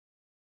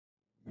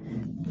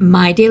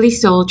My Daily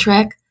Soul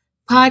Trek,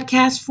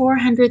 Podcast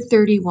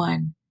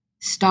 431,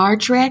 Star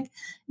Trek,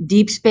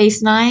 Deep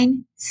Space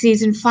Nine,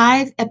 Season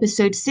 5,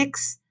 Episode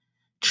 6,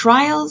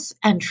 Trials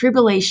and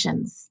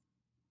Tribble-ations.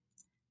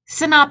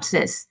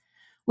 Synopsis.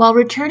 While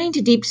returning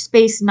to Deep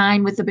Space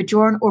Nine with the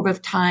Bajoran Orb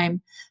of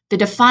Time, the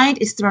Defiant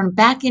is thrown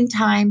back in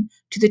time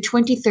to the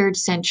 23rd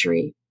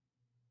century.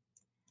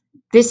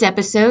 This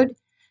episode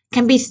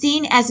can be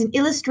seen as an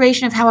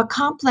illustration of how a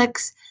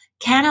complex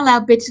can allow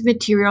bits of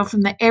material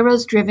from the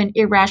eros-driven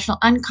irrational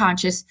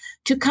unconscious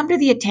to come to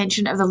the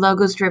attention of the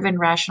logos-driven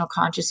rational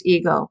conscious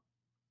ego.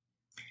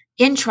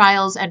 In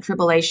Trials and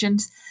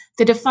Tribble-ations,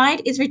 the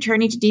Defiant is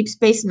returning to Deep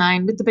Space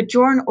Nine with the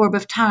Bajoran Orb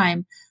of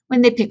Time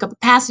when they pick up a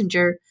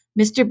passenger,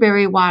 Mr.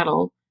 Barry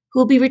Waddle,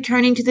 who will be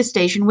returning to the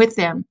station with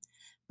them.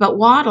 But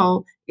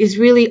Waddle is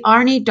really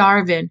Arnie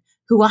Darvin,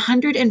 who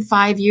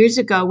 105 years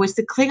ago was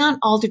the Klingon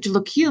altered to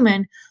look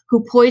human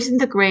who poisoned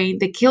the grain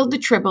that killed the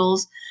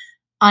Tribbles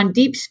on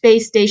Deep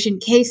Space Station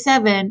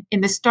K7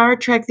 in the Star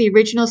Trek The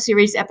Original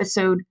Series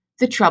episode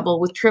The Trouble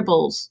with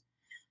Tribbles.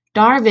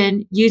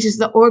 Darwin uses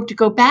the orb to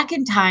go back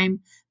in time,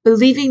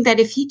 believing that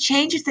if he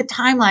changes the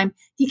timeline,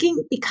 he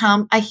can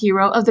become a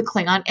hero of the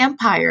Klingon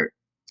Empire.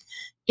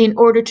 In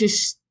order to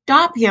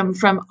stop him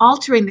from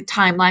altering the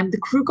timeline, the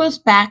crew goes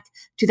back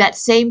to that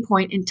same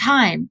point in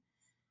time.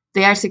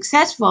 They are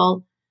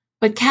successful,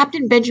 but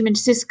Captain Benjamin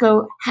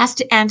Sisko has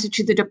to answer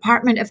to the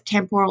Department of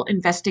Temporal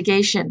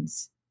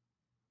Investigations.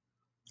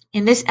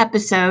 In this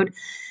episode,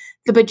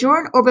 the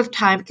Bajoran Orb of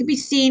Time can be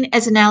seen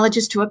as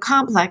analogous to a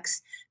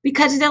complex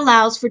because it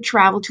allows for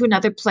travel to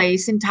another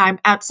place and time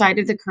outside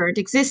of the current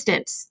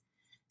existence.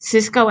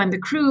 Sisko and the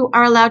crew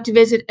are allowed to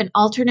visit an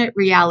alternate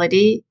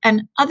reality,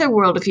 an other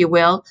world, if you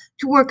will,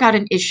 to work out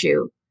an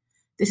issue.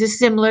 This is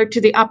similar to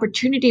the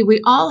opportunity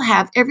we all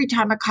have every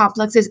time a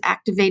complex is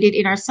activated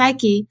in our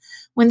psyche,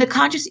 when the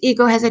conscious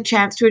ego has a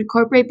chance to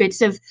incorporate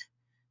bits of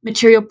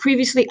material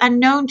previously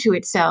unknown to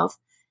itself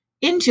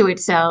into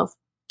itself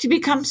to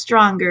become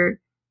stronger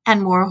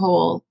and more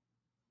whole.